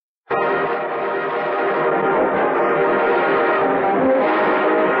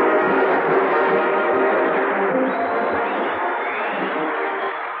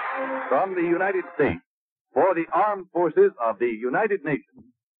United States, for the Armed Forces of the United Nations,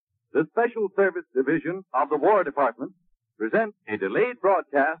 the Special Service Division of the War Department presents a delayed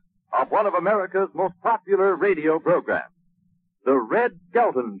broadcast of one of America's most popular radio programs, The Red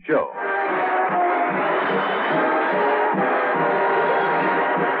Skelton Show.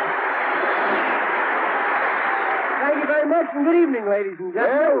 Thank you very much, and good evening, ladies and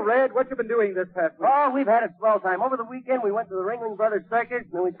gentlemen. Well, Red, what you been doing this past week? Oh, we've had a swell time. Over the weekend, we went to the Ringling Brothers Circus,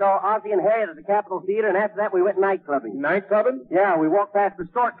 and then we saw Ozzie and Harriet at the Capitol Theater, and after that, we went night clubbing. Night clubbing? Yeah, we walked past the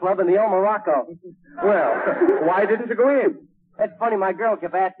Stork Club in the El Morocco. Well, why didn't you go in? That's funny, my girl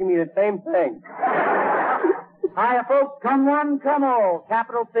kept asking me the same thing. Hiya, folks. Come one, come all.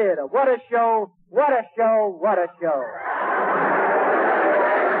 Capitol Theater. What a show, what a show, what a show.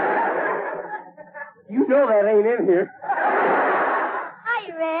 You know that ain't in here. Hi,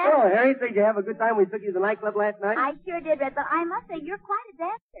 Red. Oh, Harriet, did you have a good time? We took you to the nightclub last night? I sure did, Red, but I must say you're quite a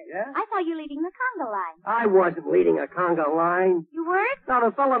dancer. Yeah? I saw you leading the conga line. I wasn't leading a conga line. You weren't? No,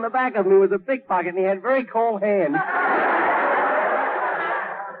 the fellow in the back of me was a pickpocket, and he had very cold hands.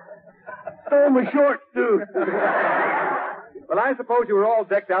 Stole my shorts, too. Well, I suppose you were all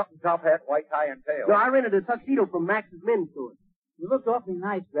decked out in top hat, white tie, and tail. No, I rented a tuxedo from Max's men's store. You looked awfully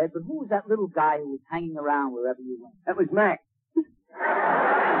nice, Red, but who was that little guy who was hanging around wherever you went? That was Max. See,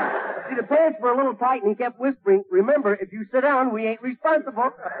 the pants were a little tight, and he kept whispering, "Remember, if you sit down, we ain't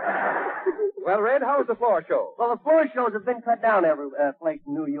responsible." Well, Red, how was the floor show? Well, the floor shows have been cut down every place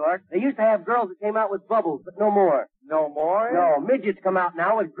in New York. They used to have girls that came out with bubbles, but no more. No more? No, midgets come out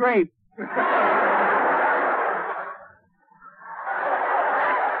now with grapes. Oh,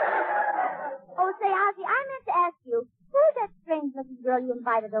 say, Ozzie, I meant to ask you, who's that strange-looking girl you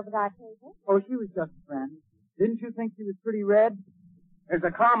invited over to our table? Oh, she was just a friend. Didn't you think she was pretty, Red? There's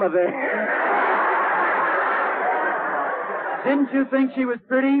a comma there. Didn't you think she was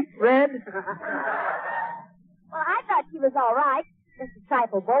pretty, Red? Well, I thought she was all right. Just a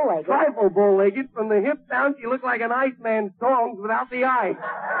trifle bow-legged. Trifle bow-legged. From the hip down, she looked like an Iceman's tongs without the ice.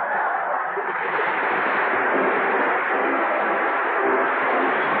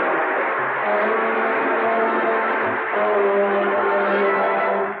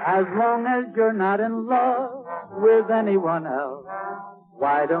 As long as you're not in love with anyone else,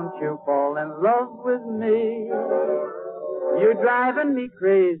 why don't you fall in love with me? You're driving me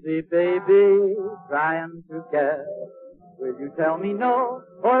crazy, baby, trying to guess. Will you tell me no,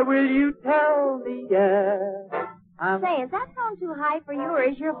 or will you tell me yes? Say, is that tone too high for you, or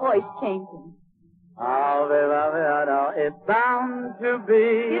is your voice changing? Oh, it's bound to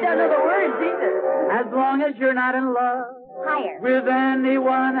be. You don't know the words either. As long as you're not in love Higher. with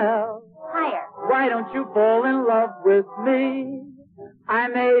anyone else, Higher. why don't you fall in love with me? I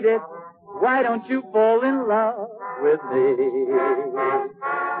made it. Why don't you fall in love with me?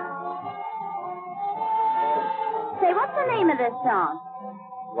 Say, what's the name of this song?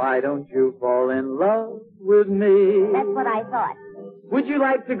 Why don't you fall in love with me? That's what I thought. Would you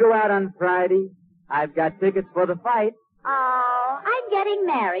like to go out on Friday? I've got tickets for the fight. Oh, I'm getting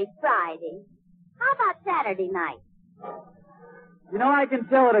married Friday. How about Saturday night? You know, I can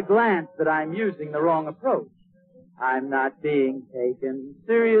tell at a glance that I'm using the wrong approach. I'm not being taken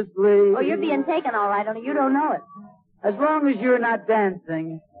seriously. Oh, you're being taken all right, only you don't know it. As long as you're not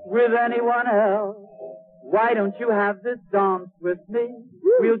dancing with anyone else, why don't you have this dance with me?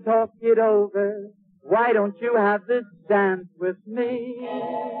 We'll talk it over. Why don't you have this dance with me?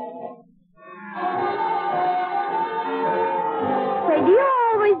 Say, do you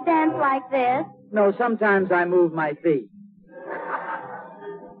always dance like this? No, sometimes I move my feet.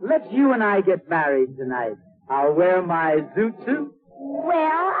 Let's you and I get married tonight. I'll wear my zoot suit. Well,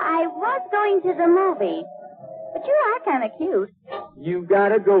 I was going to the movies, but you are kind of cute. You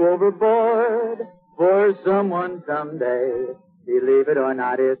gotta go overboard for someone someday. Believe it or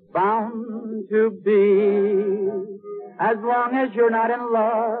not, it's bound to be. As long as you're not in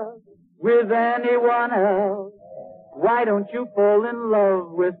love with anyone else, why don't you fall in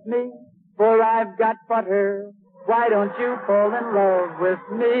love with me? For I've got butter. Why don't you fall in love with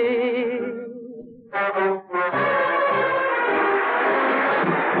me? The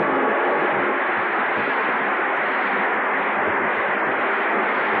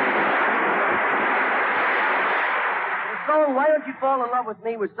song "Why Don't You Fall in Love with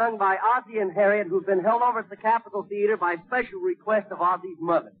Me" was sung by Ozzie and Harriet, who've been held over at the Capitol Theater by special request of Ozzie's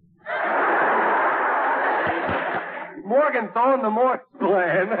mother. Morganthau, the Morse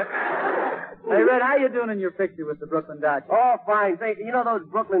plan. Hey, Red, how you doing in your picture with the Brooklyn Dodgers? Oh, fine. Say, you know those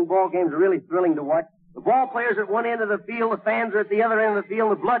Brooklyn ball games are really thrilling to watch? The ball players are at one end of the field, the fans are at the other end of the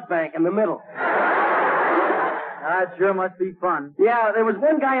field, the blood bank in the middle. That sure must be fun. Yeah, there was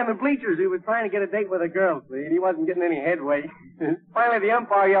one guy in the bleachers who was trying to get a date with a girl, see, and he wasn't getting any headway. Finally, the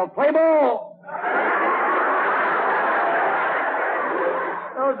umpire yelled, "Play ball!"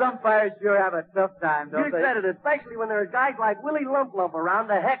 Those umpires sure have a tough time, don't You they? said it, especially when there are guys like Willie Lump Lump around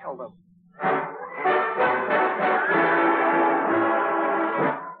to heckle them.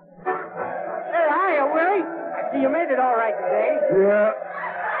 Hey, hiya, Willie. I see you made it all right today. Yeah.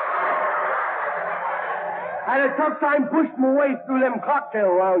 I had a tough time pushing my way through them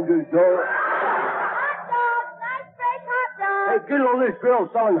cocktail lounges, though. Hot dogs, nice fresh hot Hey, dogs. get on this girl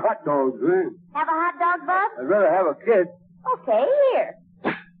selling hot dogs, eh? Have a hot dog, Bub? I'd rather have a kiss. Okay, here.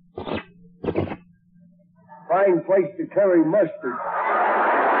 Fine place to carry mustard.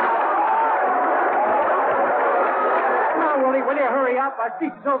 Come on, Willie, will you hurry up? Our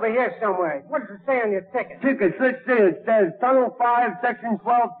seat is over here somewhere. What does it say on your ticket? Tickets, let's see. It says Tunnel 5, Section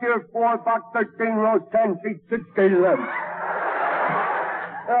 12, Tier 4, Box 13, Row 10, Seat 611.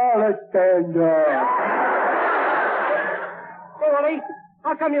 Oh, let's stand up. Hey, Willie,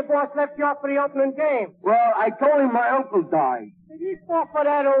 how come your boss left you off for the opening game? Well, I told him my uncle died. Did he fall for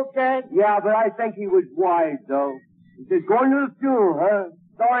that old dad? Yeah, but I think he was wise, though. He says, going to the funeral, huh?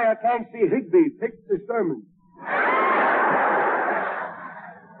 Sorry I can't see Higby. Pick the sermon.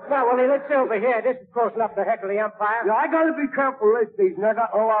 Now, Willie, let's sit over here. This is close enough to heckle the umpire. Yeah, I gotta be careful this season. I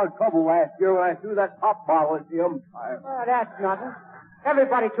got in a lot of trouble last year when I threw that pop bottle at the umpire. Oh, that's nothing.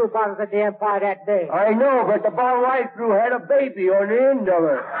 Everybody threw bottles at the umpire that day. I know, but the bottle I threw had a baby on the end of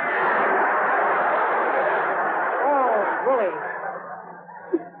it. Oh, Willie.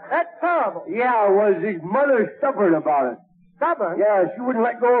 That's terrible. Yeah, it was. His mother stubborn about it. Stubborn? Yeah, she wouldn't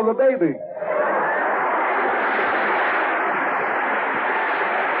let go of the baby.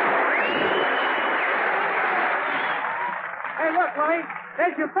 Hey, look, Willie.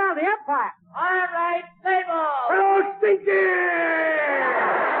 There's your pal, the umpire. All right, play ball. Hello, Stinky!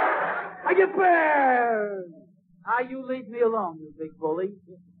 How you been? Now you leave me alone, you big bully.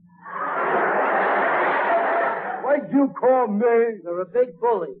 Why'd you call me? You're a big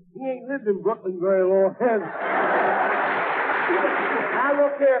bully. He ain't lived in Brooklyn very long. Now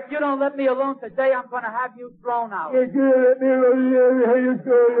look here, if you don't let me alone today, I'm going to have you thrown out. You can't let me alone. How you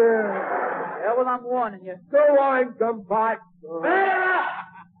doing? Yeah, well, I'm warning you. Go on, Gumpot. Better up!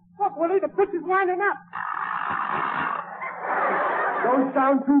 Look, Willie, the pitch is winding up. Don't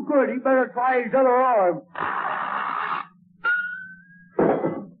sound too good. He better try his other arm.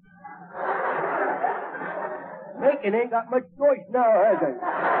 Macon ain't got much choice now, has he?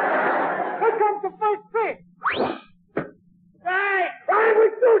 Here comes the first pitch. Right! I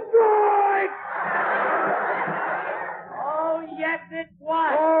was too strike! Oh, yes, it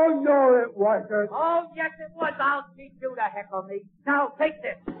was. Oh, no, it wasn't. Oh, yes, it was. I'll teach you to heckle me. Now, take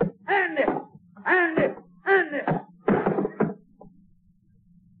this. And this. And this. And this.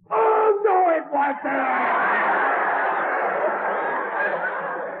 Oh, no, it wasn't.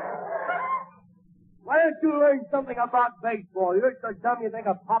 Why don't you learn something about baseball? You're so dumb you think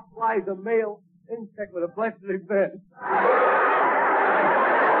a pop fly is a male insect with a blessed event.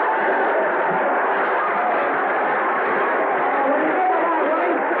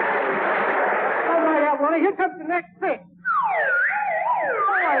 All right, Willie, here comes the next pitch.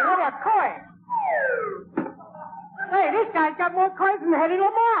 Boy, what a coin. Hey, this guy's got more coins than Eddie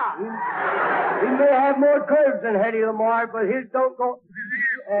Lamar. He may have more curves than Eddie Lamar, but his don't go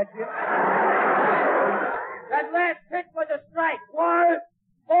at you. That last pitch was a strike. What?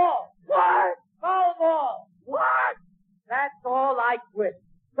 Ball. What? Foul ball. What? That's all I quit.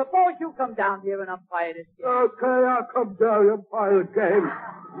 Suppose you come down here and umpire this game. Okay, I'll come down and umpire the game.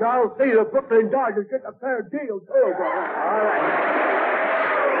 Now I'll see the Brooklyn Dodgers get a fair deal, too. All right.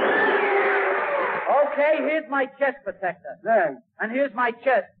 Okay, here's my chest protector. Thanks. And here's my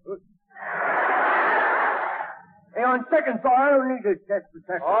chest. Hey, on second thought, I don't need a chest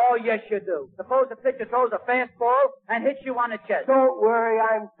protector. Oh, yes, you do. Suppose the pitcher throws a fastball and hits you on the chest. Don't worry,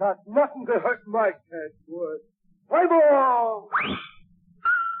 I'm tough. Nothing could hurt my chest, would. Play ball!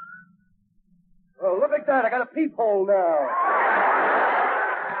 Oh, look at that. I got a peephole now.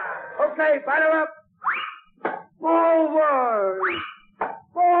 Okay, batter up. Ball one.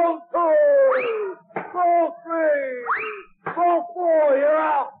 Ball two. Ball three. Ball four. You're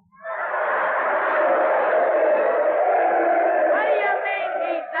out. What do you mean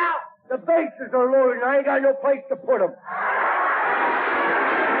he's out? The bases are loaded and I ain't got no place to put them.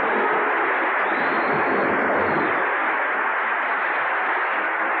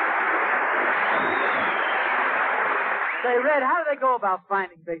 Say, Red, how do they go about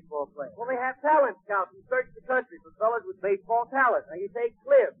finding baseball players? Well, they have talent scouts who search the country for fellas with baseball talent. Now, you take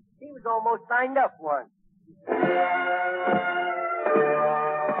Cliff. He was almost signed up once. Well,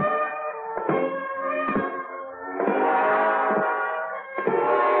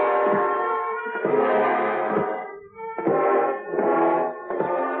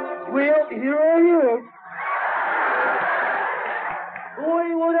 here I am.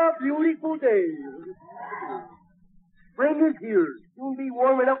 Boy, what a beautiful day. Spring is here. Soon be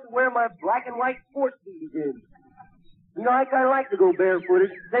warm enough to wear my black and white sports suit again. You know, I kind of like to go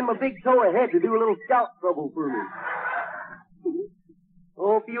barefooted. Send my big toe ahead to do a little scout trouble for me.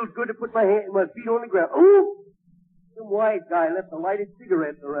 Oh, it feels good to put my feet on the ground. Oh! Some wise guy left a lighted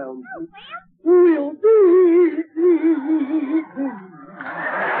cigarette around. We'll do.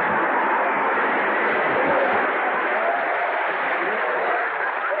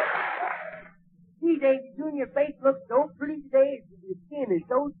 Gee, Davy, Jr., your face looks so pretty today. Your skin is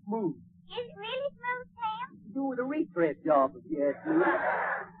so smooth. Is it really smooth, Clem? Do with a retread job, if you ask me.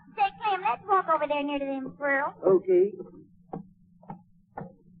 Say, Clem, let's walk over there near to them squirrels. Okay.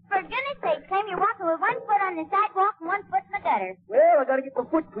 For goodness sake, Clem, you're walking with one foot on the sidewalk and one foot in the gutter. Well, I gotta get my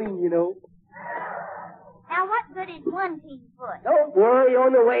foot clean, you know. Now, what good is one clean foot? Don't worry,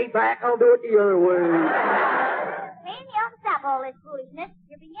 on the way back, I'll do it the other way. Clem, you ought to stop all this foolishness.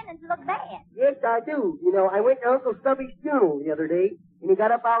 You're beginning to look bad. Yes, I do. You know, I went to Uncle Stubby's funeral the other day, and he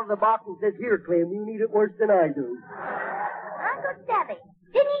got up out of the box and says, "Here, Clem, you need it worse than I do." Uncle Stubby,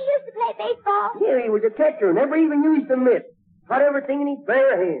 didn't he used to play baseball? Yeah, he was a catcher, never even used a mitt. Caught everything in his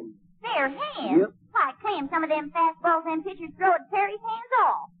bare hands. Bare hands? Yep. Why, Clem, some of them fastballs them pitchers throw at Terry's hands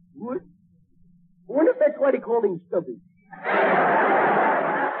off. What? I wonder if that's why they called him Stubby. Say,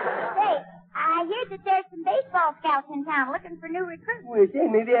 I hear that there's some baseball scouts in town looking for new recruits. Well, say,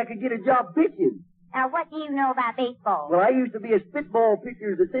 maybe I could get a job pitching. Now, what do you know about baseball? Well, I used to be a spitball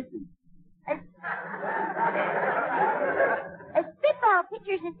pitcher's assistant. A spitball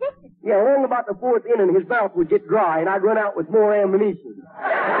pitcher's assistant. Yeah, along about the fourth inning, his mouth would get dry, and I'd run out with more ammunition.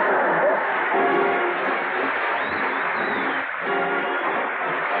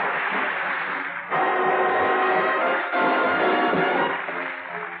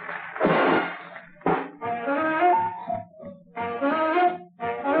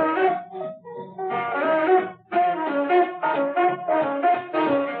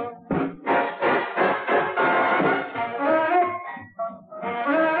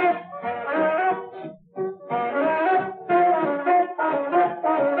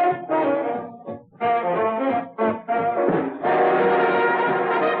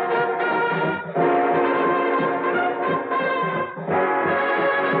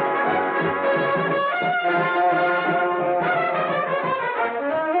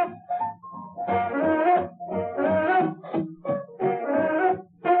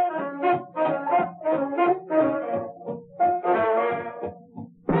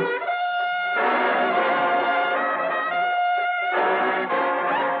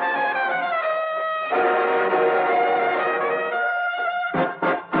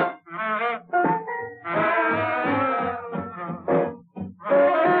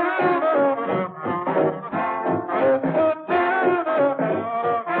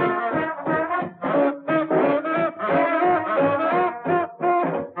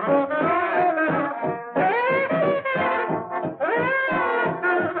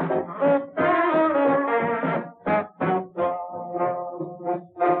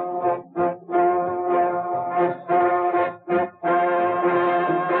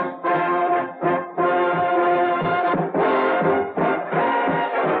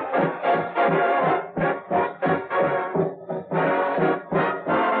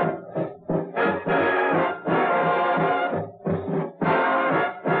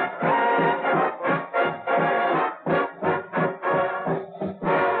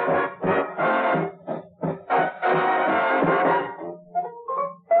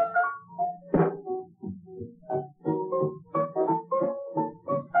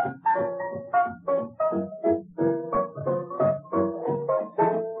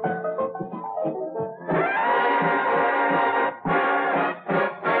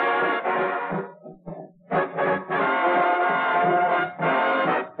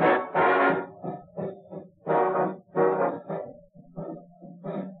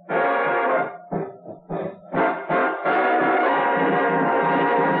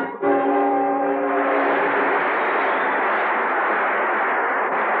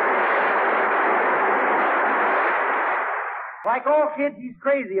 Like all kids, he's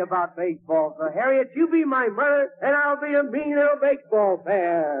crazy about baseball. So, Harriet, you be my mother, and I'll be a mean little baseball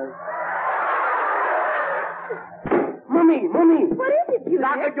fan. Mummy! What is it, Junior?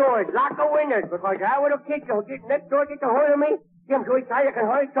 Lock the doors, lock the windows, because I would have kicked you. Get next door, get the hold of me. I'm so excited I can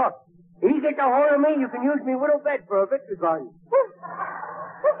hardly talk. He gets a hold of me, you can use me little bed for a victory garden. Well,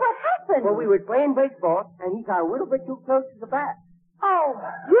 what happened? Well, we were playing baseball, and he got a little bit too close to the bat. Oh,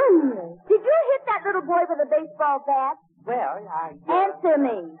 Junior. Did you hit that little boy with a baseball bat? Well, Answer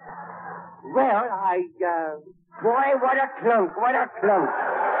me. Boy, what a clunk, what a clunk.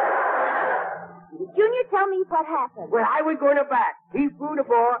 Junior, tell me what happened. Well, I was going to bat. He threw the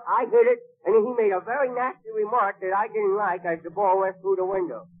ball, I hit it, and then he made a very nasty remark that I didn't like as the ball went through the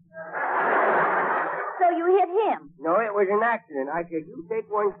window. So you hit him? No, it was an accident. I said, you take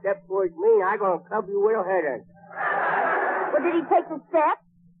one step towards me, and I'm going to club you with a head in. Well, did he take the step?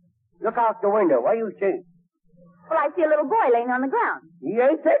 Look out the window. What do you see? Well, I see a little boy laying on the ground. He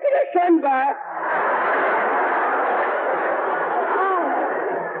ain't taking a sun bath.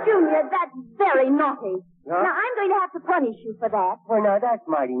 Junior, that's very naughty. Huh? Now, I'm going to have to punish you for that. Well, now, that's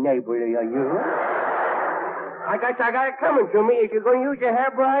mighty neighborly of you. I got it coming to me. Is you going to use your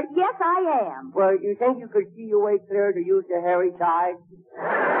hairbrush? Yes, I am. Well, you think you could see your way clear to use the hairy side?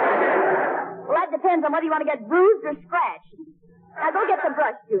 Well, that depends on whether you want to get bruised or scratched. Now, go get the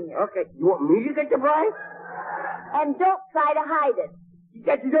brush, Junior. Okay. You want me to get the brush? And don't try to hide it. You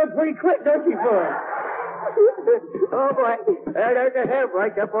get it done pretty quick, don't you, boy? Oh, boy. There's a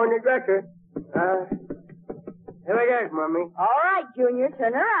hairbrush up on the dresser. Here it is, Mummy. All right, Junior,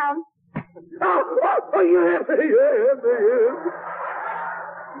 turn around. You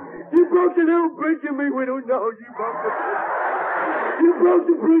broke the little bridge in me with a nose. You broke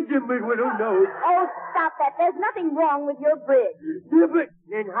the bridge in me with a nose. Oh, stop that. There's nothing wrong with your bridge. Yeah, but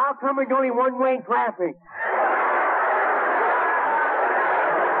then how come it's only one-way traffic?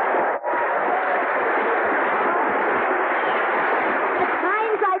 At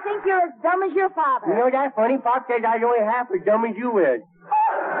times, I think you're as dumb as your father. You know that funny? Pop says I was only half as dumb as you is.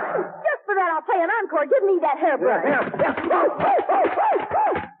 Just for that, I'll play an encore. Give me that hairbrush.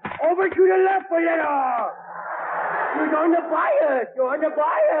 Over to the left a little. You're on the bias. You're on the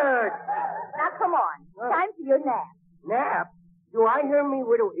bias. Now, come on. Time for your nap. Nap? Do I hear me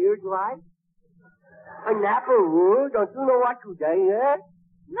little ears right? A nap-a-roo? Don't you know what today is?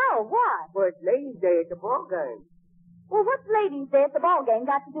 No, what? Well, it's Ladies' Day at the ball game. Well, what's Ladies' Day at the ball game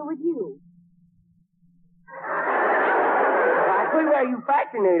got to do with you? I could wear you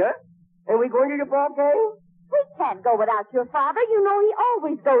fascinator. And we going to the ball game? We can't go without your father. You know he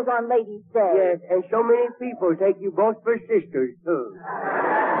always goes on Ladies' Day. Yes, and so many people take you both for sisters, too.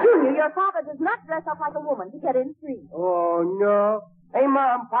 Junior, your father does not dress up like a woman to get in free. Oh, no. Hey,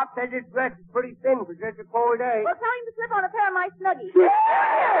 Mom, Pop says this dress is pretty thin for such a cold day. Well, tell him to slip on a pair of my snuggies.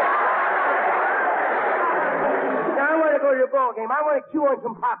 Now I want to go to the ball game. I want to chew on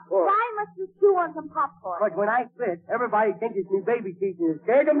some popcorn. Why must you chew on some popcorn? Because when I spit, everybody thinks it's me baby teeth and it's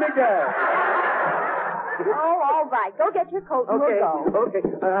scared them to death. Oh, all right. Go get your coat and we'll go. Okay.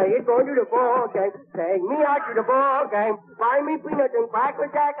 It's going to the ball game. Take me out to the ball game. Buy me peanuts and cracker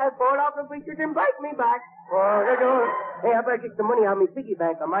jack. I'll fall off the bleachers and bite me back. Oh, they're doing. Hey, I better get some money on me piggy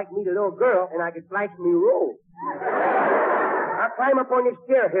bank. I might meet a little girl and I can flash me roll. I'll climb up on this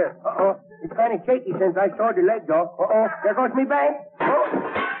chair here. Uh-oh. It's kind of shaky since I sawed the legs off. Uh-oh. There goes me bank. Oh.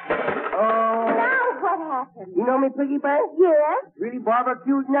 Now what happened? You know me, piggy bank? Yes? Really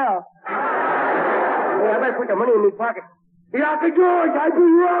barbecued now. Yeah, I better put the money in my pocket. Yeah, Uncle George, I've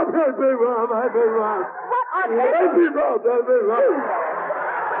been robbed. I've been robbed. I've been robbed. What on earth? I've been robbed. I've been robbed.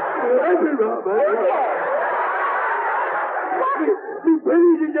 I've been robbed. Me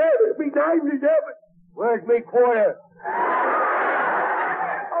pennies is there. Me dimes is there. Where's me quarter?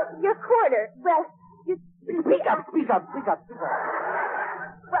 Oh, your quarter. Well, you... Speak up.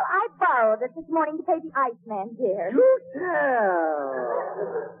 Well, I borrowed it this morning to pay the Iceman, dear. You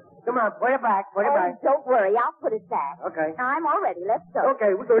tell. Come on, put it back. Put it back. Don't worry. I'll put it back. Okay. Now, I'm all ready. Let's go.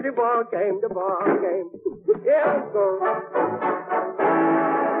 Okay, we go to the ball game. Yeah, let's go.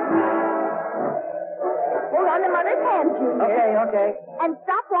 Hold on to Mother's hand, Junior. Okay. And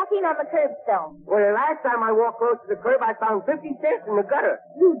stop walking on the curbstone. Well, the last time I walked close to the curb, I found 50 cents in the gutter.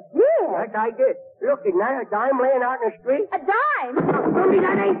 You did? Yes, I did. Look, isn't that a dime laying out in the street? A dime? Mommy,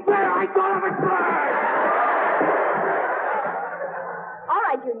 that ain't fair. I thought it was fair. All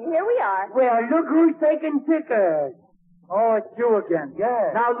right, Junior, here we are. Well, look who's taking tickets. Oh, it's you again.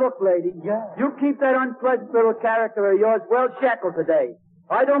 Yeah. Now, look, lady. Yeah. You keep that unpleasant little character of yours well shackled today.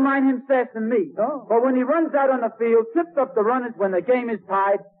 I don't mind him sassing me. Oh. But when he runs out on the field, trips up the runners when the game is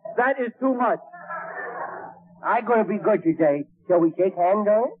tied, that is too much. I'm going to be good today. Shall we shake hands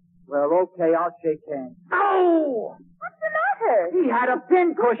on it? Well, okay, I'll shake hands. Oh! What's the matter? He had a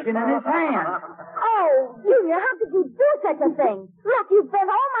pin cushion in his hand. Oh, Junior, how could you do such a thing? Look, you bent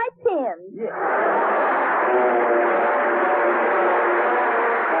all my pins. Yeah.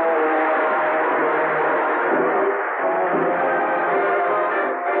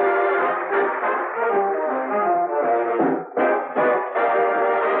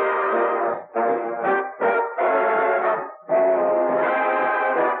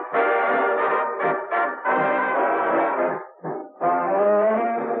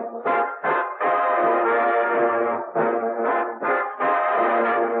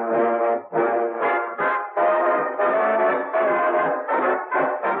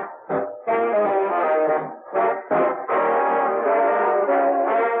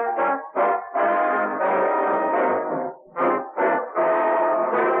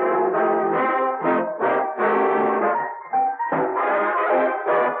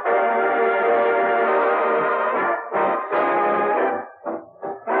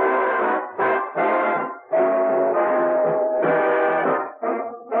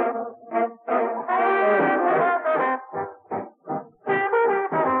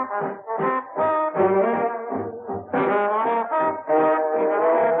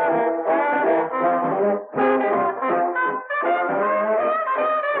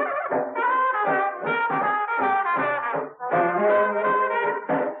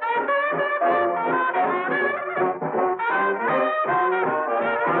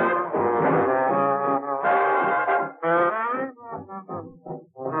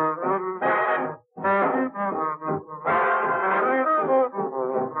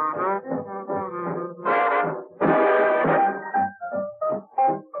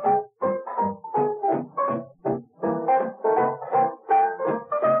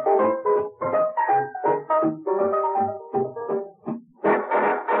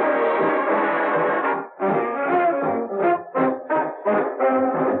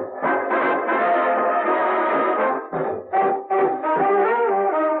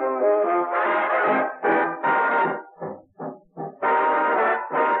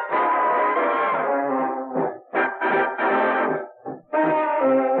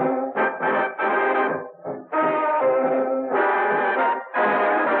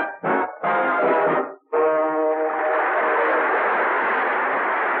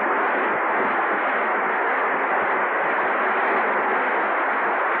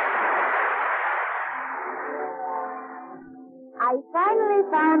 finally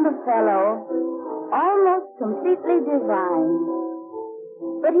found a fellow almost completely divine.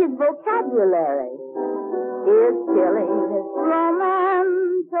 But his vocabulary is killing this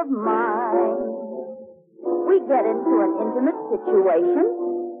romance of mine. We get into an intimate situation,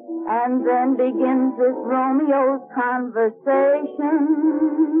 and then begins this Romeo's conversation.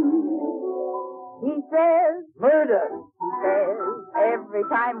 He says, murder. He says, every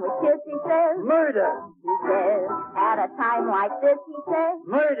time we kiss, he says, murder. He says, at a time like this, he says,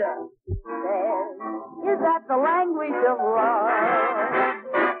 murder. He says, is that the language of love?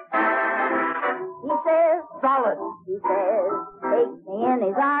 He says, solid. He says, takes me in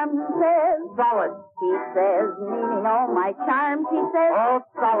his arms and says, solid. He says, meaning all my charms, he says, all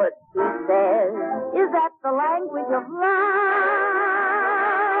solid. He says, is that the language of love?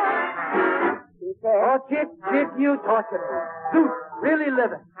 He says, oh, Chick, you torture me. Dude, really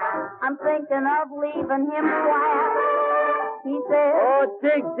living. I'm thinking of leaving him flat. He says, oh,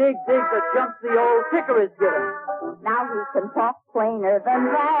 dig the jumps the old kicker is giving. Now he can talk plainer than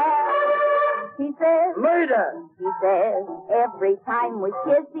that. He says, murder. He says, every time we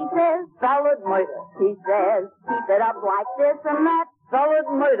kiss, he says, solid murder. He says, keep it up like this and that, solid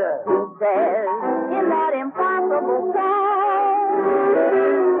murder. He says, in that impossible tone,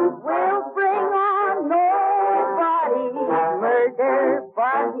 we'll bring on nobody's murder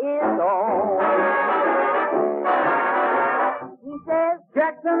but his own. He says,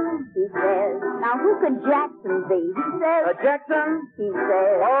 Jackson. He says, now who could Jackson be? He says, Jackson. He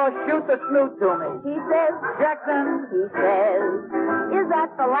says, oh, shoot the snoot to me. He says, Jackson. He says, is that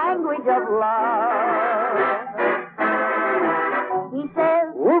the language of love? He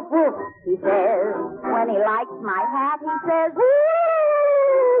says, whoop whoop. He says, when he likes my hat, he says, woo.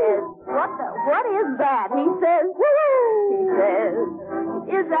 He says, what is that? He says, woo. He says,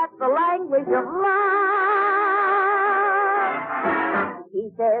 is that the language of love? He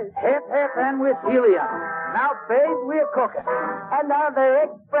says, hip, and with helium. Now, babe, we're cooking. And other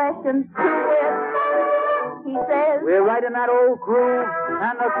expressions to it. He says, we're right in that old groove,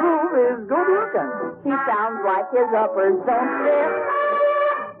 and the groove is good looking. He sounds like his uppers don't fit.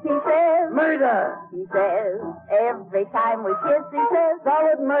 He says, murder. He says, every time we kiss, he says,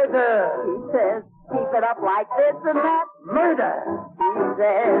 solid murder. He says, keep it up like this and that, murder. He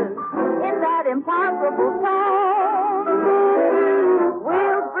says, in that impossible tone,